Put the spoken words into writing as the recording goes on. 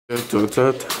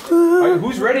Right,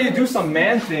 who's ready to do some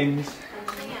man things?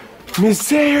 Miss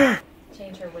Zaire!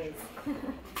 Change her ways.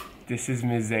 This is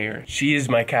Miss Zaire. She is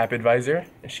my cap advisor,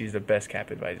 and she's the best cap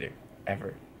advisor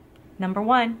ever. Number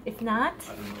one. If not,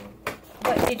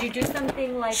 what, did you do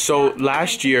something like? So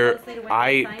last year,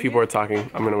 people are talking.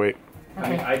 I'm gonna wait.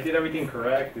 Okay. I did everything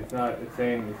correct. It's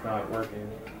saying it's not working.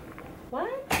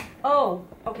 What? Oh,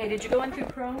 okay. Did you go in through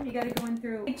Chrome? You got to go in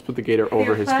through. Let's put the gator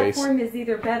over his face. Platform is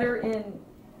either better in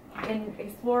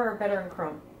Explorer or better in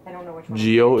Chrome. I don't know which one.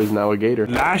 Geo is now a gator.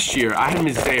 Last year, I had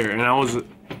Miss Zaire, and I was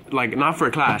like, not for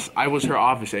a class. I was her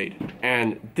office aide,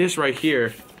 and this right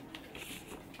here,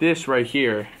 this right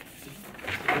here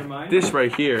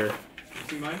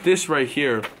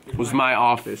was my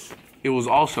office. It was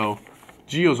also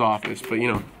Geo's office, but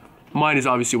you know, mine is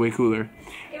obviously way cooler.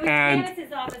 It was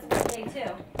Tannis's office one day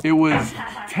too. It was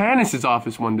Tannis's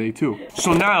office one day too.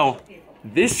 So now,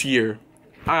 this year,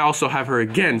 I also have her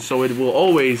again, so it will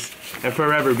always and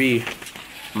forever be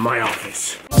my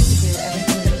office.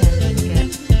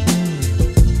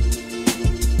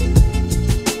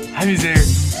 Hi, Miss Zaire.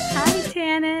 Hi,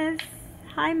 Tannis.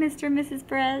 Hi, Mr. and Mrs.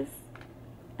 Brez.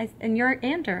 And you're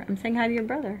Ander. I'm saying hi to your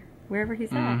brother, wherever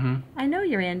he's at. I know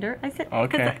you're Ander. I said,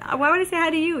 okay. Why would I say hi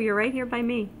to you? You're right here by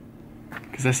me.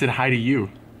 Because I said hi to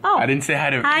you. Oh. I didn't say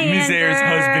hi to Miss Zaire's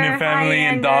husband and family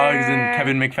and dogs and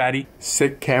Kevin McFaddy.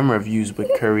 Sick camera views with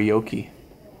karaoke.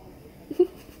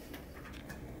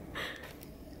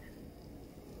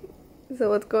 So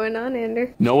what's going on,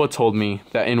 Ander? Noah told me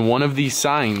that in one of these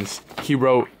signs, he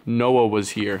wrote Noah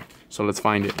was here. So let's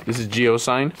find it. This is Geo's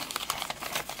sign.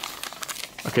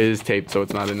 Okay, this is taped, so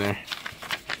it's not in there.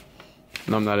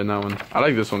 No, I'm not in that one. I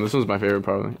like this one. This one's my favorite,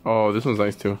 probably. Oh, this one's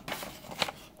nice, too.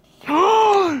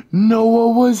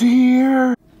 Noah was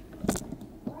here!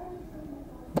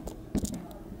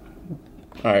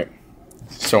 Alright.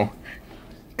 So,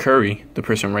 Curry, the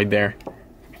person right there,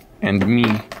 and me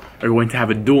are going to have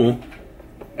a duel.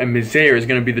 And Miss Zaire is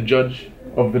going to be the judge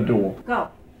of the duel. Go.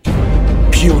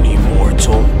 Puny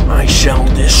mortal, I shall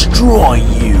destroy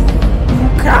you.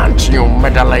 Can't you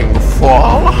meddling fool?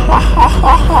 Ha ha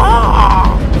ha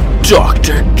ha!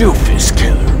 Dr. Doofus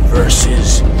Killer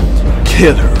versus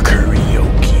Killer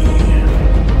Karaoke.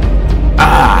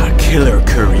 Ah, Killer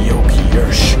Karaoke,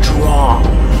 you're strong.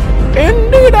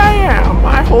 Indeed I am.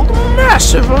 I hold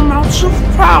massive amounts of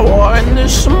power in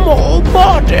this small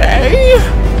body.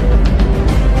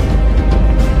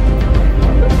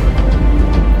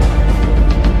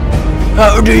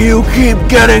 How do you keep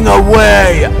getting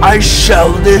away? I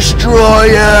shall destroy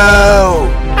you!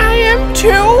 I am too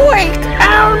weak!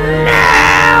 Oh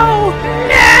no!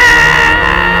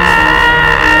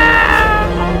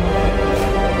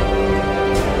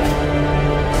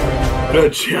 No! The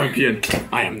champion!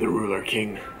 I am the ruler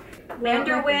king.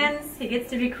 Ander wins. He gets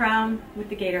to be crowned with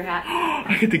the gator hat.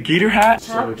 I get the gator hat?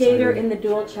 Top gator in the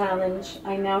duel challenge.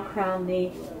 I now crown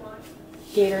the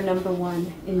gator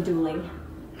 #1 in dueling.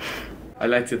 I'd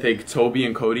like to thank Toby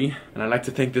and Cody, and I'd like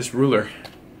to thank this ruler.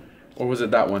 Or was it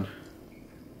that one?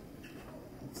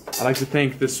 I'd like to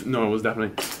thank this, no, it was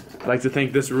definitely. I'd like to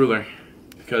thank this ruler,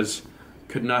 because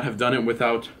could not have done it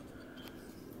without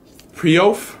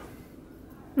Priof.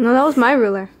 No, that was my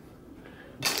ruler.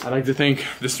 I'd like to thank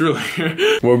this ruler.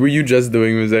 What were you just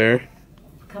doing, Miss Zaire?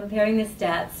 Comparing the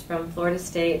stats from Florida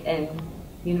State and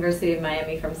University of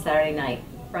Miami from Saturday night.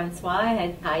 Francois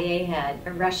had, Kaye had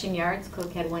rushing yards,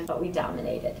 Cook had 1, but we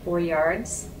dominated. 4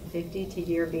 yards, 50 to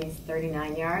Yearby's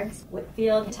 39 yards.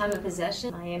 Whitfield, time of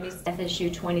possession, Miami's FSU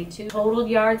 22. Total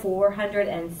yards,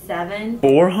 407.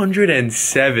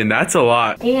 407, that's a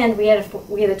lot. And we had a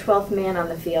 12th man on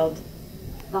the field.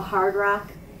 The Hard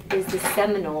Rock is the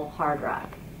Seminole Hard Rock.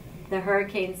 The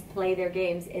Hurricanes play their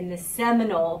games in the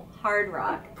Seminole Hard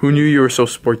Rock. Who knew you were so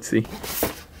sportsy?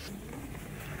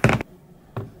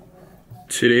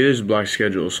 Today there's block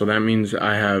schedule, so that means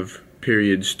I have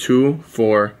periods 2,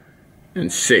 4,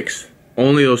 and 6.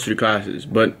 Only those 3 classes,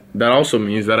 but that also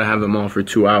means that I have them all for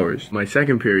 2 hours. My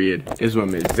second period is with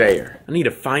Miss Zaire. I need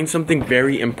to find something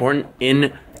very important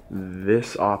in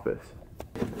this office.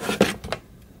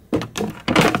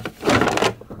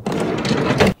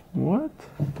 What?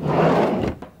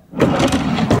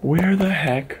 Where the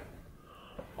heck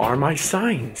are my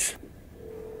signs?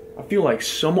 I feel like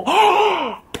someone...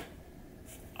 Oh!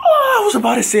 I was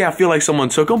about to say I feel like someone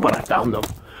took them, but I found them.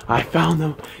 I found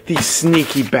them. These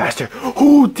sneaky bastard.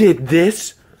 Who did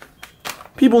this?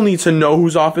 People need to know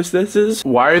whose office this is.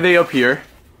 Why are they up here?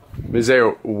 Miss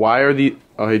Zaire, why are the...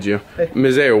 Oh, hey, Gio. Hey.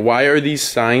 Miss Zaire, why are these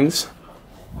signs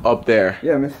up there?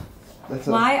 Yeah, miss.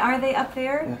 Why are they up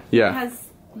there? Yeah. Because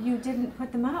You didn't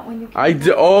put them out when you came I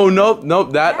did. Oh nope,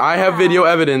 nope. That I have video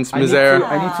evidence, Ms. Air.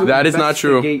 I need to That is not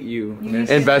true. investigate you.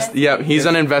 Yeah, he's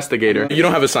an investigator. You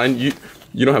don't have a sign. You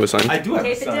don't have a sign. I do have a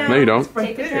Tape it sign. down. No, you don't.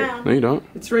 Tape it down. No, you don't.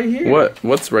 It's right here. What?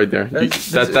 What's right there?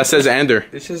 That says Ander.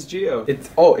 It says Geo. It's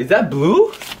is that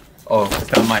blue? Oh,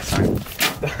 it's not my sign.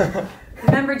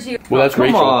 Remember Gio. Well, that's Come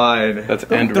Rachel. on. That's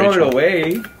Don't and throw Rachel. it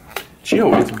away.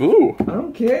 Gio, it's blue. I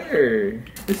don't care.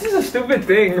 This is a stupid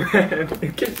thing, man.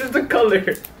 It's just a color.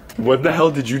 What the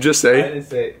hell did you just I say? didn't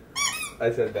say. I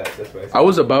said that. That's what I said. I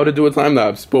was about to do a time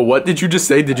lapse, but what did you just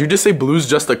say? Did you just say blue's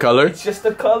just a color? It's just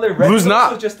a color. Red Blue's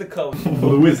not. just a color.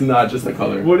 Blue is not just a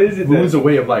color. What is it Blue then? is a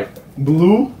way of life.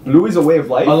 Blue Blue is a way of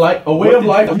life. A way of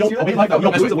life. A way of life that we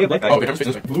don't mess Blue is a way of with. life.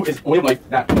 Okay, blue is a way of life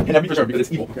that can never be preserved because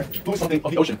it's evil. Blue is something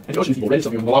of the ocean, and the ocean is evil. Red is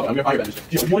something of the lava, and we have firebenders.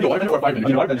 Gio, you want to do a waterbender or a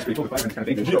firebender? Firebender is pretty cool. Firebender kind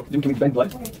of thing. Gio, can we bend blood?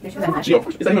 There's your Gio,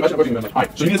 is that even a question of question?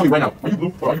 Alright, so you need to tell me right now. Are you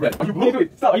blue or are you red? Are you blue?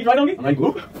 Wait, stop. Are you right on me? Am I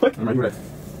blue? What? Am I red?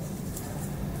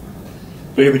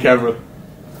 Look at the camera.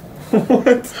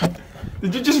 What?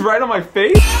 Did you just write on my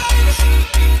face?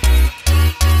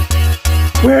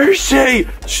 Where is she?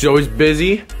 She's always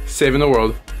busy saving the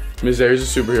world. Ms. Air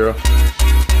is a superhero.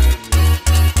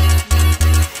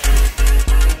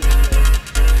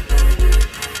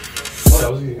 Oh,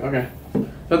 that was easy. Okay.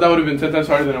 Thought that would have been 10 times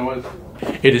harder than it was.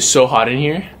 It is so hot in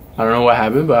here. I don't know what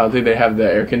happened, but I don't think they have the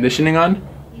air conditioning on.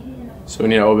 So we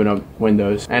need to open up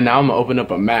Windows. And now I'm gonna open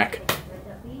up a Mac.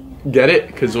 Get it?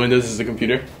 Because Windows is a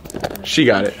computer. She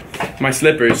got it. My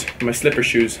slippers, my slipper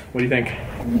shoes. What do you think?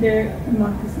 They're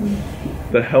moccasins.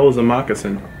 The hell is a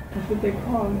moccasin? That's what they're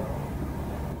called.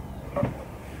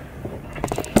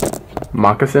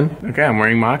 Moccasin? Okay, I'm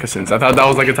wearing moccasins. I thought that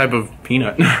was like a type of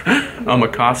peanut. A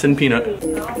moccasin peanut.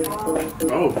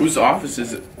 Oh, whose office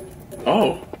is it?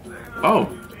 Oh.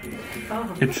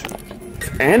 It's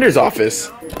Anders' office.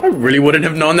 I really wouldn't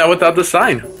have known that without the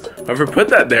sign. Whoever put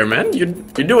that there, man, you're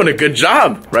doing a good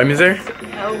job, right, Ms. Air?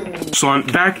 So I'm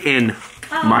back in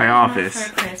my office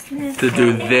to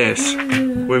do this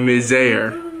with Ms.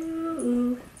 Air.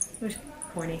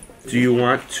 Corny. Do you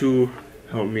want to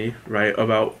help me write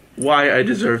about why I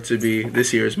deserve to be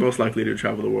this year's most likely to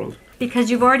travel the world? Because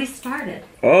you've already started.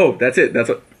 Oh, that's it.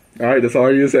 All right. That's all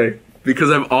I need to say. Because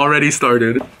I've already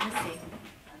started. Let's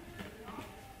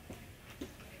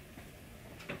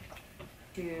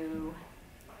see. To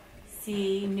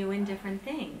see new and different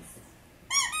things.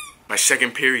 My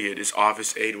second period is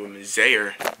office aid with Ms.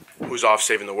 Zayer, who's off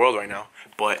saving the world right now.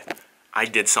 But I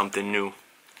did something new.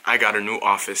 I got a new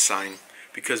office sign.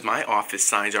 Because my office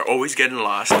signs are always getting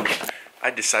lost,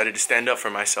 I decided to stand up for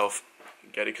myself.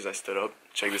 Get it? Because I stood up.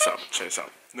 Check this out. Check this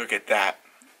out. Look at that.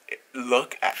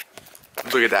 Look at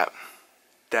that.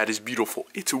 That is beautiful.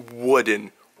 It's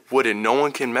wooden. Wooden. No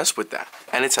one can mess with that.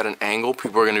 And it's at an angle.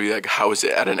 People are going to be like, how is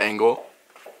it at an angle?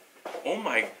 Oh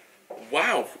my.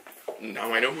 Wow.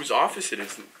 Now I know whose office it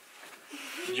is.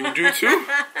 You do too?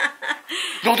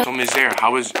 So Ms. Zaire,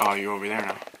 how was... Oh, you're over there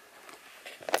now.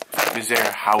 Ms.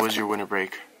 Zaire, how was your winter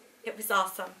break? It was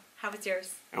awesome. How was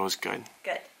yours? It was good.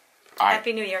 Good. Alright.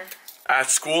 Happy New Year. At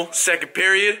school, second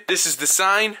period. This is the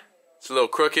sign. It's a little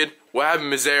crooked. What happened,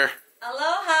 Ms. Zaire?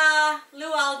 Aloha,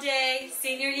 Lualde,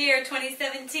 senior year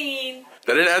 2017.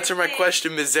 That didn't answer my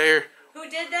question, Ms. Zaire. Who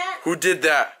did that? Who did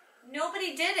that?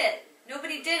 Nobody did it.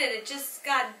 Nobody did it. It just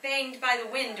got banged by the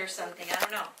wind or something. I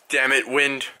don't know. Damn it,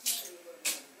 wind.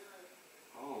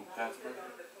 Oh, that's perfect.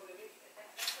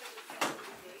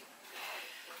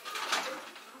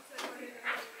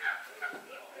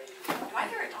 Do I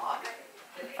hear a dog?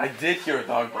 I did hear a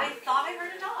dog I bark. thought I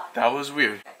heard a dog. That was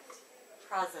weird.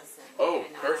 Processing. Oh,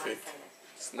 I know, perfect. I say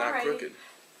it. It's not Alrighty. crooked.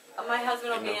 My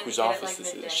husband I will be know in whose to get it office like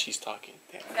this midday. is. She's talking.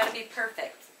 Damn. It's gotta be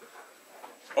perfect.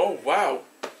 Oh, wow.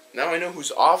 Now I know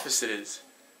whose office it is.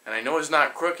 And I know it's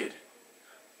not crooked.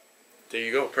 There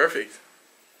you go. Perfect.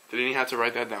 Didn't even have to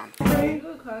write that down. Did you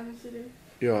go to class yesterday?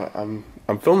 Yo,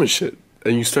 I'm filming shit.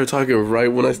 And you start talking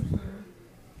right when I... Did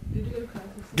you go to class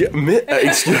yesterday? Get me.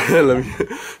 Let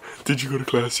me. Did you go to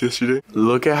class yesterday?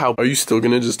 Look at how. Are you still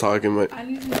gonna just talk in my? I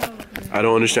need to know. I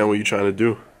don't understand what you're trying to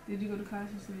do. Did you go to class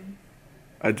yesterday?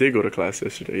 I did go to class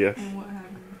yesterday. Yes. And what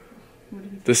happened? What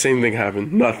did he The same thing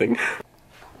happened. Nothing.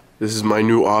 This is my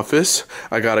new office.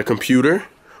 I got a computer.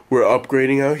 We're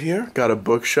upgrading out here. Got a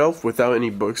bookshelf without any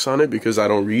books on it because I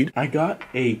don't read. I got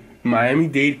a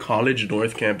Miami-Dade College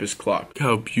North Campus clock. Look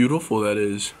how beautiful that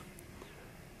is.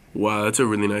 Wow, that's a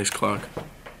really nice clock.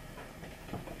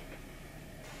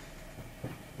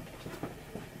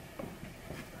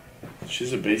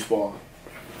 She's a baseball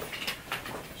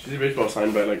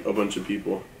signed by like a bunch of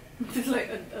people. Just like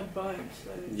a bunch.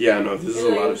 Like, Yeah, no, this is a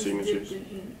like, lot of just signatures.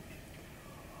 dipped in ink.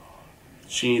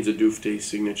 She needs a doof-days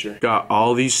signature. Got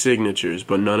all these signatures,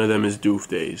 but none of them is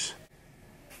doof-days.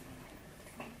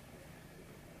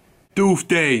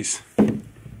 Doof-days!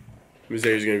 Miss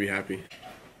Ayer's gonna be happy.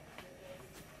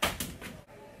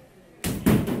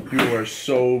 You are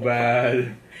so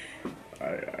bad.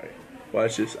 Alright.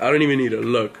 Watch this. I don't even need to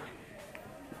look.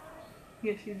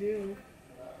 Yes, you do.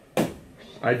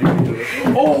 I do need to look.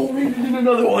 Oh, we need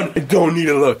another one. I don't need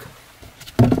to look.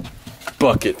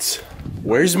 Buckets.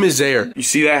 Where's Miss Ayer? You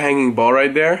see that hanging ball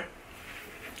right there?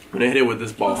 I'm gonna hit it with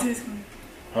this ball.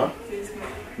 Huh?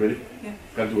 Ready? Yeah.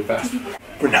 Gotta do it fast.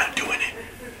 We're not doing it.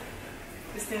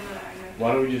 Just stand on that.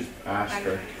 Why don't we just ask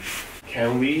her?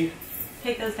 Can we?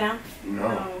 Take those down?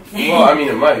 No. Well, I mean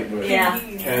it might, but Yeah.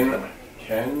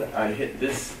 Can I hit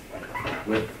this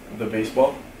with the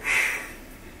baseball?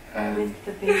 And With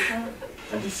the baseball?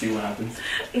 and just see what happens?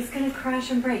 It's gonna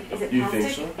crash and break. Is it You plastic?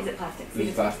 think so? Is it plastic? This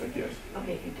is plastic, yes.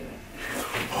 Okay, you do it.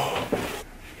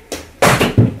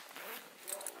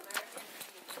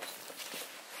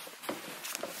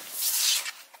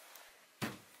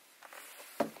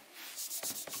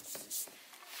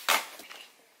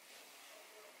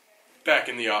 Back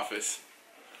in the office.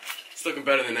 It's looking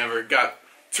better than ever. Got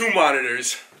 2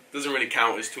 monitors. Doesn't really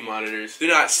count as 2 monitors. They're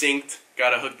not synced.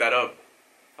 Gotta hook that up.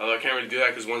 Although I can't really do that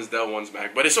because one's Dell, one's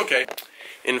Mac. But it's okay.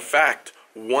 In fact,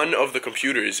 one of the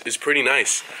computers is pretty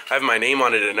nice. I have my name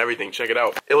on it and everything. Check it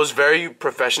out. It was very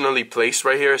professionally placed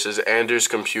right here. It says Anders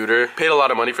computer. Paid a lot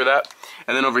of money for that.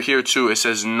 And then over here too, it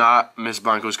says not Miss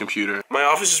Blanco's computer. My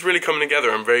office is really coming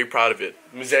together. I'm very proud of it.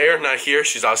 Ms. Ayer, not here.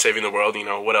 She's out saving the world. You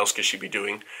know, what else could she be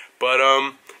doing? But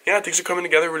yeah, things are coming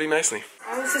together really nicely.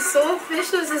 Oh, this is so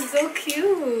official. This is so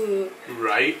cute.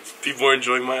 Right? People are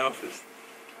enjoying my office.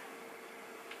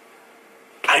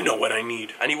 I know what I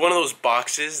need. I need one of those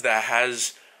boxes that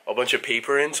has a bunch of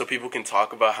paper in so people can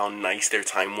talk about how nice their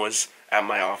time was at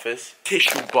my office.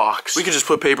 Tissue box. We could just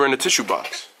put paper in a tissue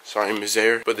box. Sorry, Ms.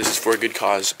 Ayer, but this is for a good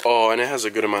cause. Oh, and it has a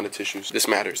good amount of tissues. This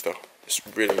matters, though. This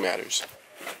really matters.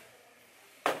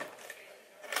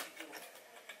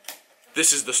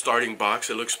 This is the starting box.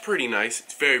 It looks pretty nice.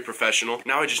 It's very professional.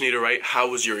 Now I just need to write, how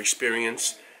was your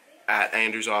experience at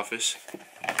Anders' office?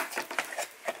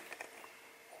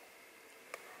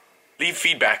 Leave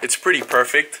feedback. It's pretty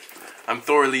perfect. I'm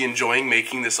thoroughly enjoying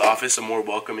making this office a more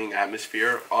welcoming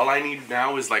atmosphere. All I need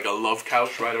now is like a love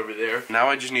couch right over there. Now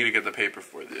I just need to get the paper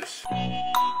for this.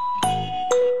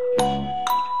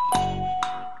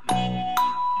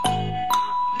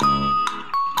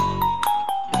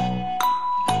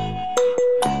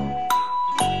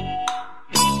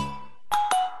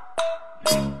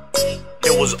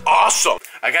 It was awesome.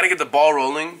 I gotta get the ball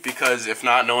rolling because if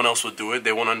not, no one else will do it.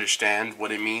 They won't understand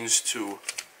what it means to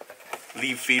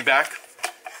leave feedback.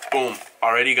 Boom,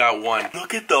 already got one.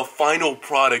 Look at the final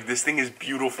product. This thing is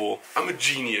beautiful. I'm a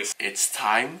genius. It's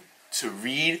time to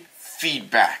read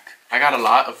feedback. I got a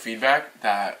lot of feedback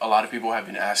that a lot of people have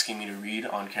been asking me to read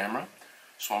on camera.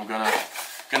 So I'm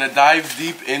gonna dive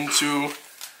deep into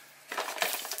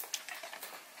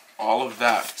all of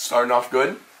that. Starting off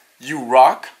good. You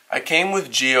rock. I came with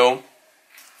Gio,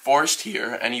 Forrest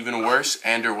here, and even worse,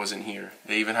 Ander wasn't here.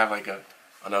 They even have like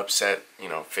an upset, you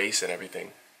know, face and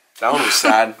everything. That one was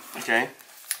sad, okay?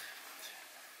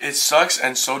 It sucks,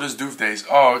 and so does Doof-days.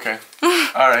 Oh, okay.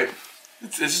 Alright.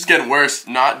 It's just getting worse.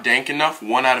 Not dank enough,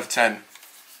 1 out of 10.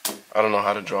 I don't know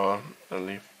how to draw a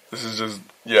leaf. This is just,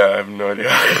 yeah, I have no idea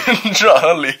how to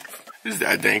draw a leaf. Is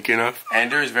that dank enough?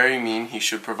 Ander is very mean. He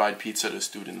should provide pizza to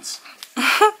students.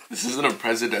 This isn't a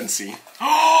presidency.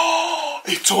 Oh,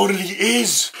 it totally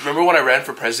is. Remember when I ran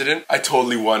for president? I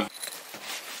totally won.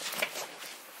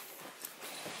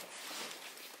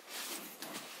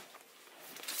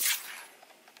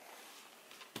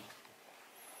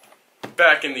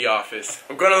 Back in the office.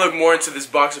 I'm gonna look more into this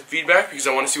box of feedback because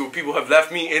I want to see what people have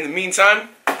left me in the meantime.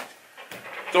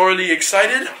 Thoroughly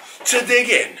excited to dig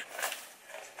in.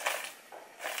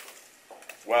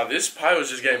 Wow, this pile is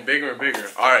just getting bigger and bigger.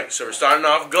 Alright, so we're starting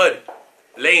off good.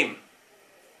 Lame.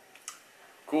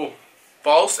 Cool.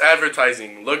 False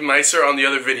advertising. Look nicer on the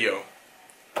other video.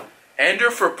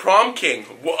 Ander for prom king.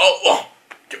 Whoa, oh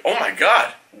my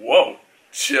god. Whoa.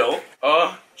 Chill.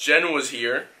 Jen was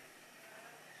here.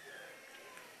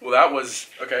 Well, that was...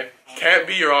 okay. Can't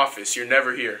be your office. You're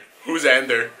never here. Who's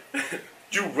Ander?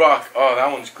 You rock. Oh, that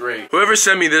one's great. Whoever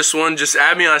sent me this one, just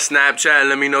add me on Snapchat and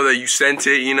let me know that you sent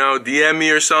it, you know, DM me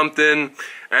or something.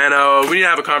 And we need to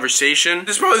have a conversation.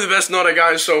 This is probably the best note I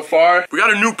gotten so far. We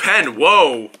got a new pen.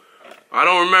 Whoa. I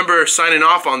don't remember signing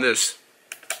off on this.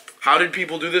 How did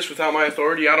people do this without my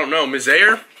authority? I don't know. Ms.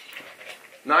 Ayer?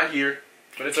 Not here.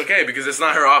 But it's okay because it's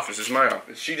not her office. It's my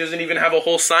office. She doesn't even have a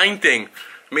whole sign thing.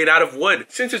 made out of wood.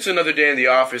 Since it's another day in the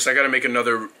office, I gotta make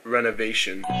another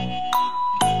renovation.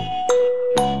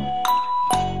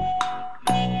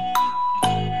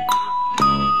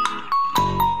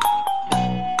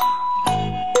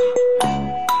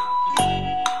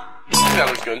 That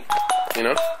looks good, you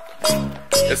know?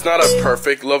 It's not a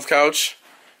perfect love couch.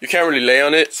 You can't really lay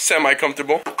on it.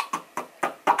 Semi-comfortable.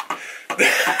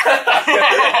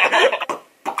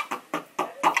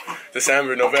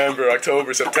 December, November,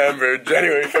 October, September,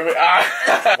 January, February.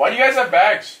 Ah. Why do you guys have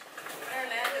bags?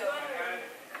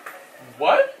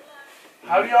 What?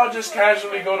 How do y'all just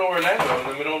casually go to Orlando in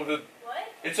the middle of the...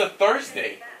 What? It's a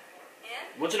Thursday.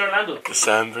 What's in Orlando?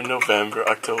 December, November,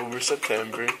 October,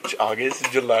 September,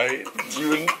 August, July,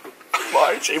 June,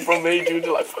 March, April, May, June,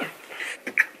 July.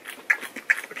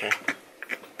 Okay.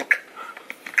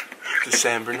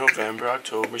 December, November,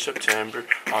 October, September,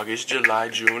 August, July,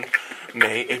 June,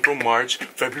 May, April, March,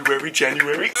 February,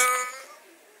 January.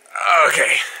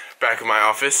 Okay, back in my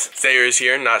office. Thayer is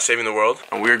here, not saving the world.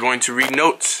 And we are going to read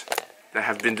notes that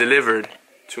have been delivered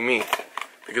to me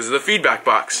because of the feedback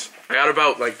box. I got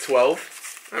about like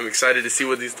 12. I'm excited to see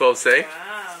what these 12 say.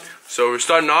 Wow. So we're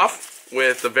starting off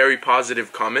with a very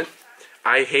positive comment.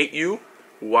 I hate you.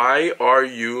 Why are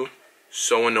you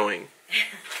so annoying?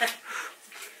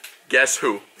 Guess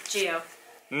who? Gio.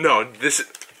 No, does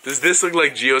this look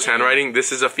like Gio's handwriting?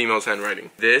 This is a female's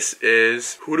handwriting. This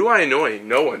is... Who do I annoy?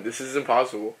 No one. This is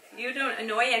impossible. You don't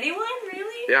annoy anyone,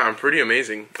 really? Yeah, I'm pretty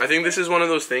amazing. I think this is one of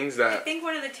those things I that... think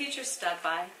one of the teachers stopped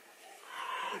by.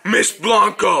 Miss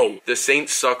Blanco! The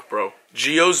Saints suck, bro.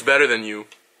 Gio's better than you.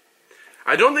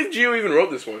 I don't think Gio even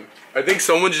wrote this one. I think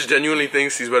someone just genuinely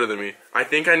thinks he's better than me. I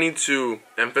think I need to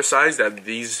emphasize that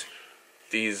these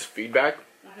feedback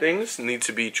things need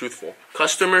to be truthful.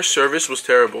 Customer service was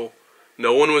terrible.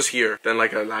 No one was here. Then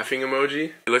like a laughing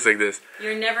emoji. It looks like this.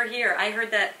 You're never here. I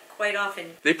heard that quite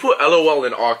often. They put LOL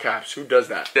in all caps. Who does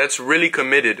that? That's really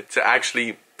committed to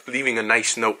actually leaving a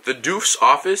nice note. The Doof's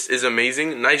office is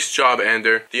amazing. Nice job,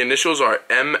 Ander. The initials are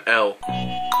ML.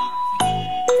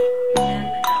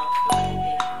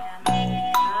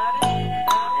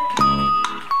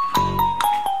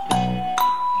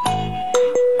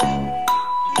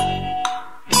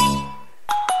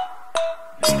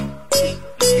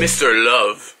 Mr.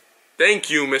 Love. Thank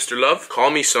you, Mr. Love.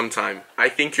 Call me sometime. I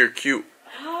think you're cute.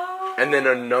 Oh. And then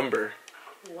a number.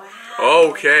 Wow.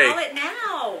 Okay. Call it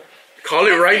now. Call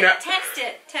it right now. Text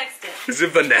it. Text it. Is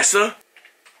it Vanessa?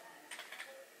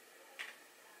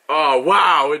 Oh,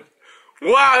 wow.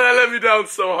 Wow, that let me down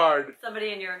so hard.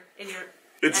 Somebody in your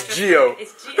It's Gio.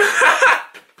 It's Gio.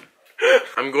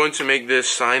 I'm going to make this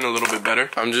sign a little bit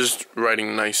better. I'm just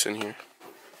writing nice in here.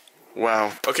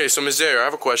 Wow. Okay, so Ms. Zaire, I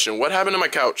have a question. What happened to my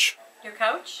couch? Your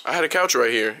couch? I had a couch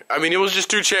right here. I mean, it was just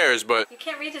 2 chairs, but... You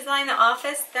can't redesign the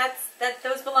office.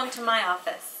 Those belong to my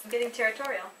office. I'm getting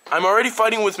territorial. I'm already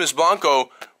fighting with Miss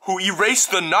Blanco, who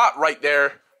erased the knot right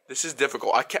there. This is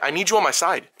difficult. I need you on my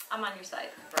side. I'm on your side.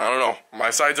 I don't know. My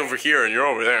side's over here and you're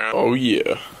over there. Oh,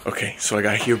 yeah. Okay, so I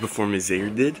got here before Ms. Zaire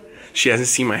did. She hasn't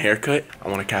seen my haircut. I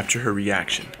want to capture her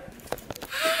reaction.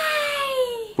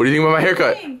 Hi! What do you think about my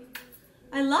haircut?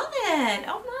 I love it.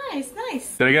 Oh, nice,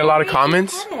 nice. Did I get a lot of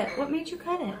comments? Cut it. What made you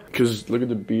cut it? Because look at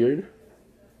the beard.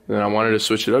 And I wanted to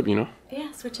switch it up, you know?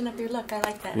 Yeah, switching up your look. I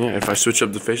like that. Yeah, if I switch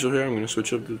up the facial hair, I'm going to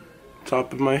switch up the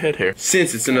top of my head hair.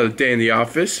 Since it's another day in the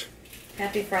office.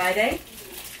 Happy Friday.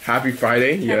 Happy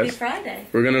Friday, yes. Happy Friday.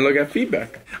 We're going to look at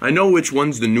feedback. I know which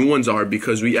ones the new ones are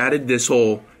because we added this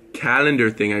whole calendar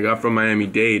thing I got from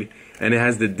Miami-Dade. And it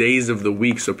has the days of the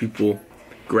week so people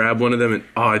grab one of them and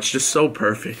oh, it's just so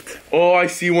perfect. Oh, I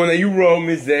see one that you wrote,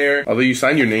 Ms. Zaire. Although you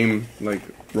signed your name like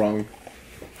wrong.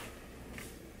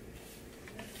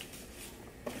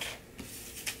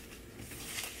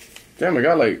 Damn, I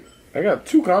got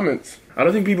 2 comments. I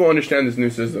don't think people understand this new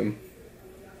system.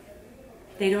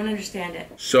 They don't understand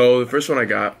it. So the first one I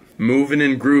got, moving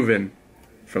and grooving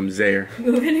from Zaire.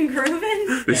 Moving and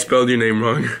grooving? They spelled your name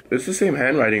wrong. It's the same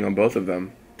handwriting on both of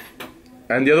them.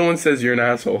 And the other one says you're an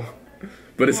asshole.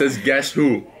 But it says, guess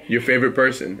who? Your favorite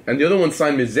person. And the other one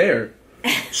signed Ms. Zaire.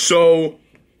 So...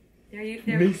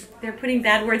 They're putting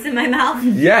bad words in my mouth?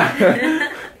 Yeah.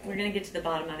 We're going to get to the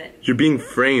bottom of it. You're being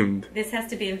framed. This has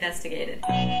to be investigated.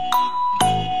 I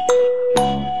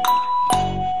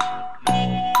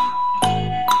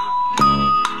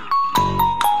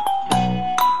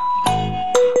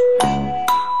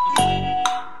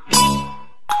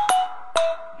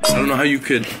don't know how you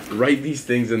could write these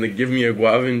things and then give me a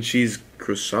guava and cheese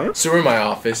croissant. So we're in my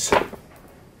office,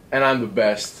 and I'm the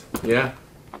best. Yeah?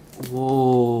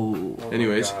 Whoa.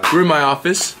 Anyways, we're in my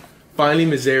office. Finally,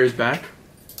 Ms. Zaire is back.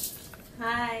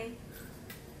 Hi.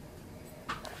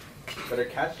 Better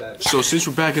catch that. So since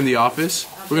we're back in the office,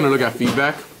 we're gonna look at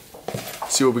feedback.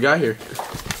 See what we got here.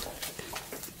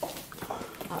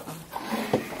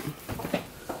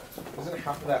 Isn't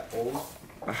half of that old?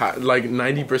 Like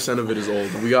 90% of it is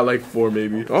old. We got like 4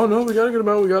 maybe. Oh no, we got a good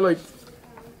amount. We got like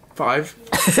 5.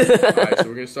 Alright, so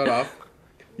we're gonna start off.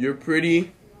 You're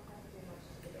pretty.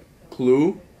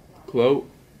 Clope.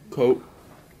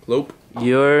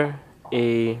 You're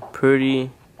a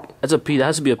pretty. That's a P. That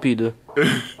has to be a P, dude.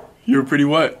 You're pretty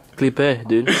what? Clipe,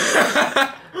 dude.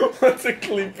 What's a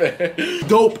clipe?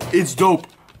 Dope. It's dope.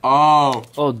 Oh.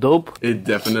 Oh, dope. It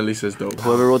definitely says dope.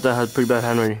 Whoever wrote that had pretty bad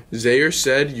handwriting. Zaire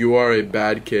said you are a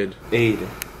bad kid. Aid.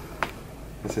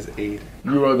 It says aid.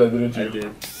 You wrote that, didn't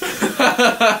you?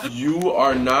 I did. You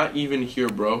are not even here,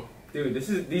 bro. Dude,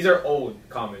 these are old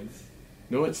comments.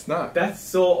 No, it's not. That's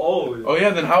so old. Oh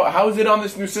yeah, then how is it on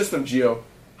this new system, Gio?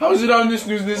 How is it on this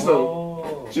new system?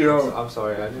 Oh. Gio. I'm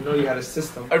sorry, I didn't know you had a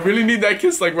system. I really need that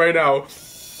kiss like right now.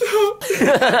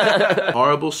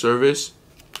 Horrible service.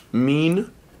 Mean.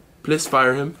 Please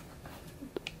fire him.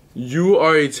 You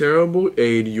are a terrible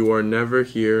aide. You are never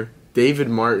here. David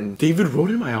Martin. David wrote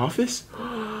in my office?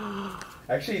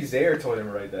 Actually, Zaire told him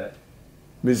to write that.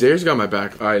 Ms. Zaire's got my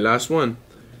back. Alright, last one.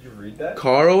 Did you read that?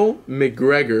 Carl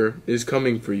McGregor is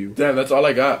coming for you. Damn, that's all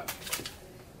I got.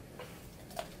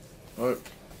 Alright.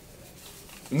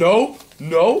 No,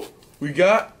 we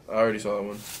got. I already saw that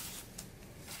one.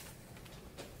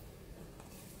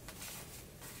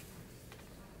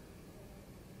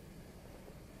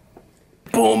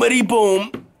 Boomity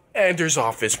boom. Anders'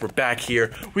 office. We're back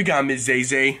here. We got Ms.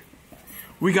 Zay.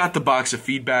 We got the box of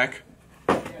feedback.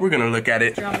 We're gonna look at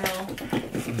it. Drum roll.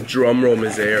 Drum roll,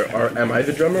 Ms. Zaire. Am I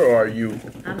the drummer or are you?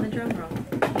 I'm the drum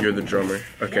roll. You're the drummer.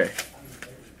 Okay.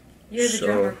 You're the So-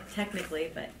 drummer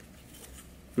technically, but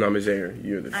No, Ms. Zaire.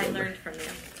 You're the drummer. I learned from you.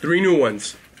 3 new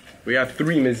ones. We got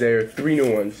 3, Ms. Zaire. 3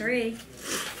 new ones. 3.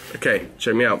 Okay,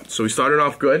 check me out. So we started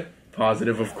off good.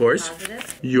 Positive, of course.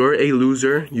 Positive. You're a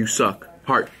loser. You suck.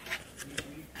 Heart.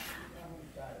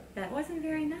 That wasn't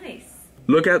very nice.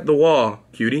 Look at the wall,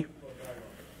 cutie.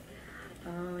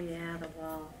 Oh yeah, the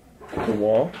wall. The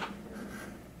wall?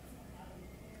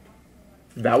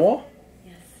 That wall?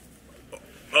 Yes.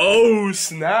 Oh,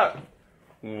 snap.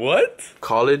 What?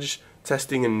 College,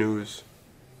 testing, and news.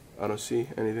 I don't see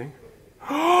anything.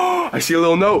 I see a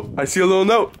little note. I see a little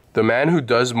note. The man who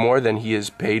does more than he is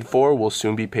paid for will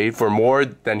soon be paid for more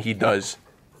than he does.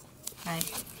 Right.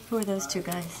 Who are those 2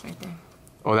 guys right there?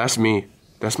 Oh, that's me.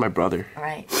 That's my brother. All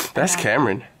right. That's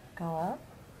Cameron. Go up.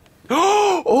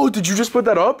 Oh, did you just put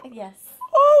that up? Yes.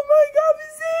 Oh my God,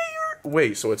 Ms. Zaire.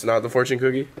 Wait, so it's not the fortune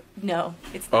cookie? No,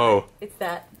 it's not. Oh. It's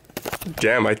that.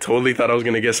 Damn, I totally thought I was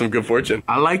gonna get some good fortune.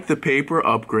 I like the paper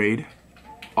upgrade.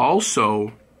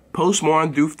 Also, post more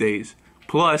on doof-days.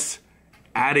 Plus,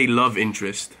 add a love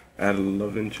interest. Add a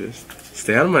love interest.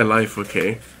 Stay out of my life,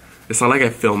 okay? It's not like I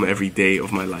film every day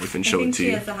of my life and show it to she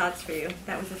you. has the hots for you.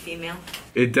 That was a female.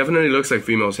 It definitely looks like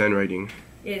female's handwriting.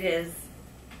 It is.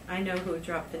 I know who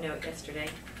dropped the note yesterday.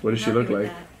 What does she Help look you with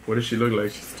like? that. What does she look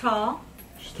like? She's tall.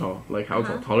 She's tall. Like how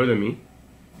tall? Taller than me?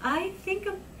 I think,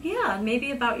 yeah,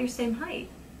 maybe about your same height.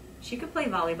 She could play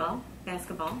volleyball,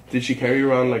 basketball. Did she carry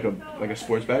around like a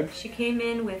sports bag? She came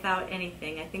in without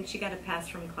anything. I think she got a pass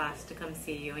from class to come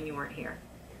see you, and you weren't here.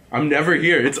 I'm never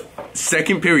here. It's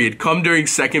second period. Come during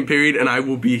second period and I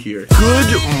will be here.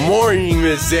 Good morning,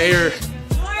 Ms. Zaire.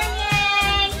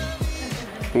 Morning!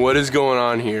 What is going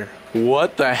on here?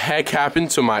 What the heck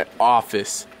happened to my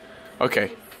office?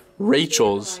 Okay,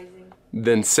 Rachel's,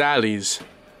 then Sally's,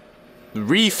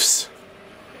 Reef's,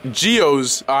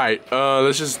 Geo's. Alright,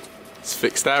 let's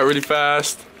fix that really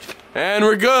fast. And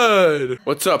we're good.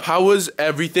 What's up? How was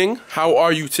everything? How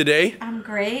are you today? I'm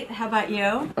great. How about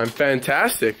you? I'm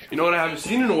fantastic. You know what I haven't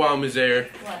seen in a while, Ms. Zaire?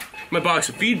 What? My box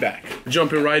of feedback.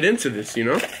 Jumping right into this, you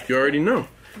know? You already know.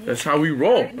 That's how we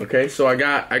roll. Okay, so I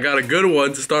got a good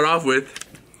one to start off with.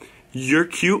 You're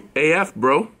cute AF,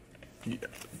 bro.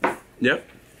 Yep.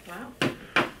 Wow.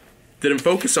 Didn't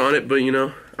focus on it, but you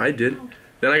know, I did.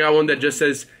 Then I got one that just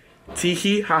says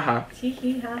tee-hee ha-ha.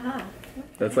 Tee-hee ha-ha.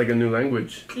 That's like a new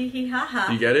language. Tee-hee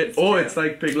ha-ha. You get it? It's Oh, true. it's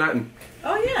like Pig Latin.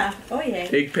 Oh yeah. Oh yay.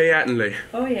 Pig pay atenle.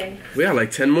 Oh yay. We got like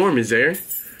 10 more, Ms. Zaire.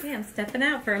 Yeah, I'm stepping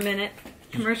out for a minute.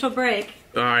 Commercial break.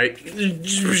 Alright.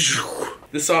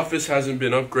 This office hasn't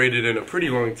been upgraded in a pretty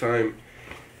long time.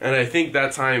 And I think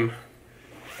that time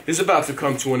is about to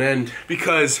come to an end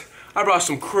because I brought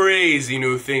some crazy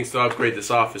new things to upgrade this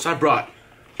office. I brought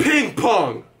ping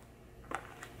pong,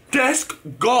 desk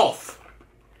golf,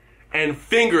 and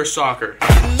finger soccer.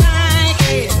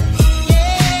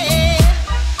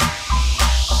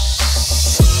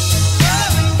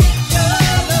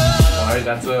 I Alright,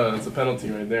 that's a penalty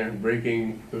right there.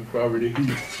 Breaking the property.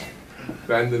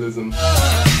 Vandalism.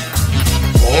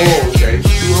 Oh, okay.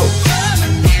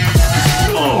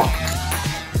 Oh.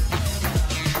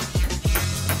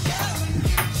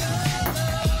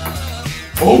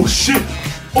 Oh shit!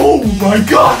 Oh my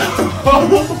god!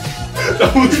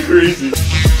 That was crazy.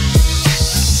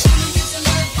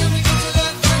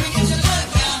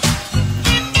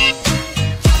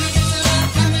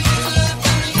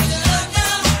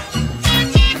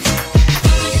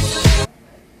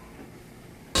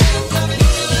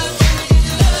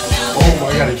 Oh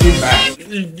my god, it came back.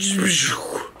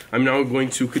 I'm now going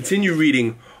to continue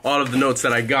reading all of the notes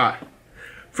that I got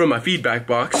from my feedback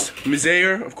box. Ms.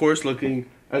 Ayer, of course, looking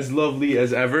as lovely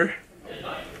as ever.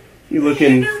 You're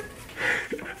looking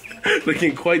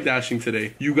looking quite dashing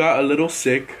today. You got a little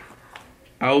sick.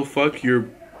 I'll fuck your...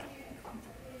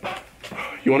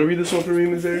 You want to read this one for me,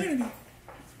 Ms. Ayer?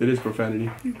 It is profanity.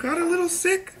 You got a little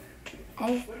sick?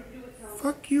 I'll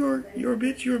fuck your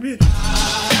bitch, your bitch.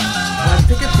 I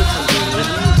think I put something in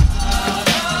it.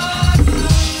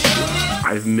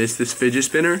 I've missed this fidget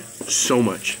spinner so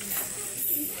much.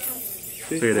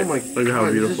 Look at it. Look at how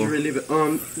beautiful. Really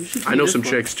I know some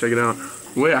chicks. Check it out.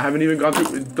 Wait, I haven't even gone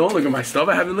through. Don't look at my stuff.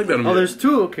 I haven't looked at them Oh, yet. there's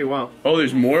two? Okay, wow. Oh,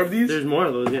 there's more of these? There's more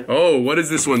of those, yeah. Oh, what does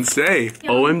this one say?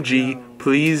 OMG,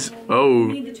 please. Oh.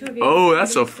 Oh,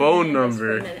 that's a phone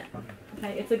number.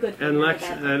 Okay, it's a good And Lexi,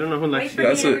 I don't know who Lexi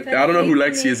is. That's I don't know who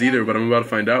Lexi is either, but I'm about to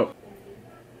find out.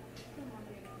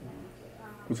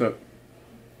 What's up?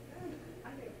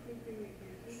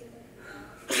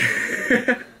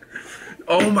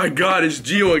 Oh my god, it's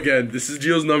Gio again. This is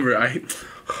Gio's number.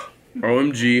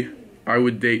 OMG, I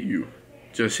would date you.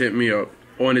 Just hit me up.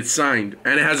 Oh, and it's signed.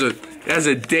 And it has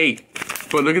a date.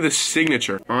 But look at the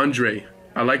signature. Andre,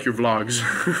 I like your vlogs.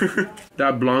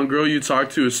 That blonde girl you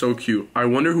talked to is so cute. I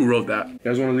wonder who wrote that. You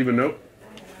guys want to leave a note?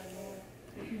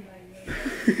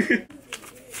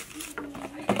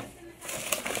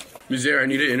 Ms. Zara, I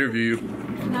need to interview you.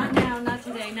 Not now, not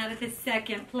today, not at this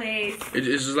second, please. It's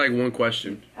just like one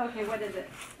question. Okay, what is it?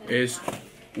 It's,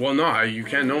 well, no, you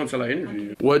can't know until I interview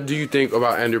you. What do you think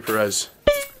about Ander Perez?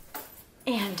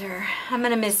 Ander, I'm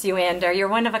gonna miss you, Ander. You're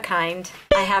one of a kind.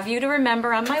 I have you to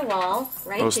remember on my wall,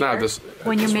 right Oh, snap, here. this.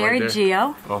 When you this married right there.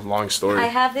 Gio. Oh, long story. I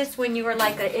have this when you were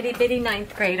like a itty bitty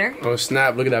 9th grader. Oh,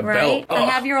 snap, look at that Right? belt. I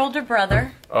have your older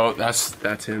brother. Oh, that's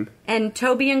him. And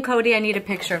Toby and Cody, I need a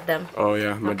picture of them. Oh,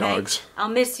 yeah, my Okay? dogs. I'll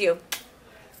miss you.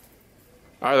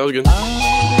 Alright, that was good.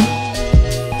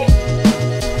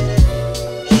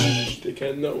 They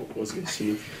can't know what's good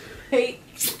to Hey,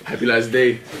 Happy last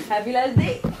day. happy last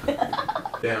day.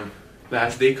 Damn.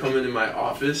 Last day coming in my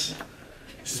office.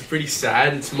 This is pretty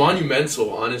sad. It's monumental,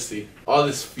 honestly. All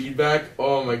this feedback.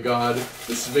 Oh my god.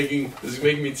 This is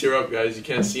making me tear up, guys. You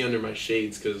can't see under my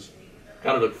shades because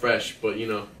gotta look fresh, but you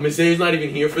know. Miss A's not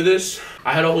even here for this.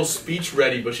 I had a whole speech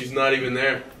ready, but she's not even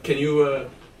there. Can you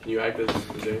act as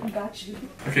Miss A? I got you.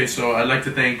 Okay, so I'd like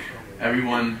to thank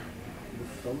everyone,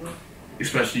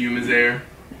 especially you, Ms. Ayer.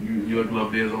 You look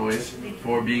lovely as always,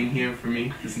 for being here for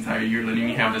me this entire year, letting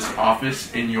me have this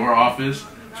office in your office.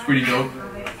 It's pretty dope.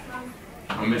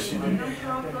 I'll miss you, dude.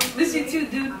 Miss you too,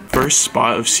 dude. First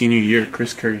spot of senior year,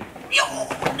 Chris Curry.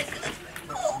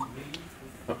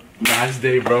 Last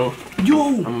day, bro. Yo!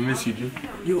 I'm gonna miss you, dude.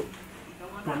 Yo.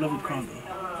 I love your crown, though.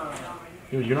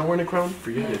 Yo, you're not wearing a crown?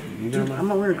 Forget it. You Dude, got I'm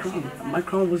not wearing a crown. My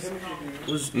crown was...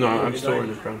 No, I'm still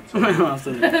wearing a crown. I'm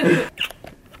still...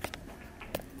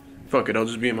 Fuck it, I'll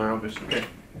just be in my office. Okay.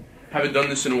 Haven't done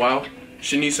this in a while.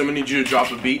 Shanice, I'm gonna need you to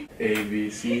drop a beat. A, B,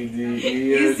 C, D,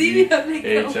 E, F, G,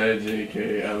 H, I, J,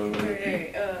 K, L, M,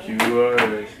 N, P, Q, R,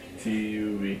 S, T,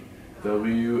 U, V,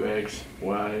 W, X,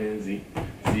 Y, and Z,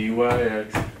 Z, Y,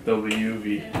 X, W,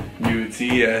 V, U,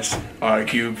 T, S, R,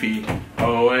 Q, P,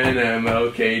 O, N, M,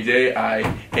 L, K, J,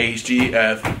 I, H, G,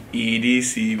 F, E, D,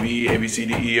 C, B, A, B, C,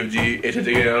 D, E, F, G, H, I,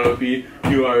 J, K, L, M, N, P,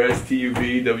 Q, R, S, T, U,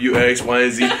 V, W, X, Y,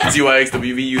 and Z, Z, Y, X,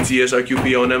 W, V, U, T, S, R, Q, P, O,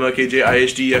 N, M, L, K, J, I,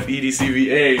 H, G, F, E, D, C,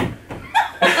 V, A.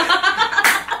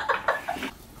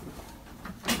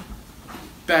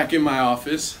 Back in my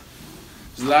office.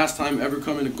 It's the last time ever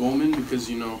coming to Goldman because,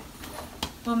 you know,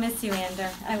 We'll miss you, Ander.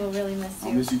 I will really miss you.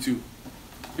 I'll miss you too.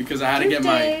 Because I had to get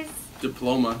my Doofdays.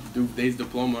 diploma, doof-days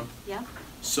diploma. Yeah.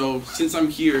 So since I'm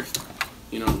here,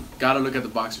 you know, gotta look at the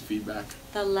box of feedback.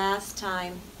 The last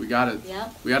time. We gotta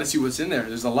Yep, see what's in there.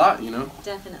 There's a lot, you know.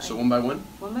 definitely. So one by one?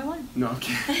 One by one. No,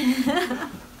 okay.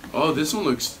 Oh, this one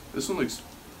looks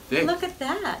thick. Look at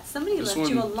that. Somebody This left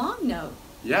you a one- long note.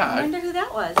 Yeah, I wonder who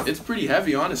that was. it's pretty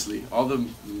heavy, honestly. All the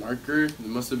marker, there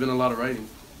must have been a lot of writing.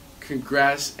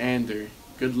 Congrats, Ander.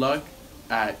 Good luck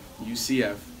at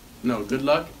UCF. No, good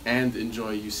luck and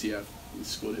enjoy UCF.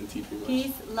 School didn't teach me much.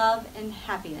 Peace, love, and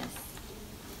happiness.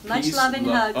 Much Peace, love and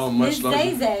hugs. Oh, much Ms. love.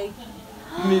 Zay.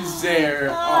 Misère.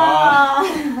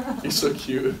 Aw. You're so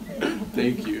cute.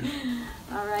 Thank you.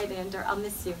 All right, Andrew. I'll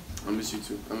miss you. I miss you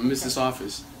too. I'm gonna miss this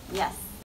office. Yes.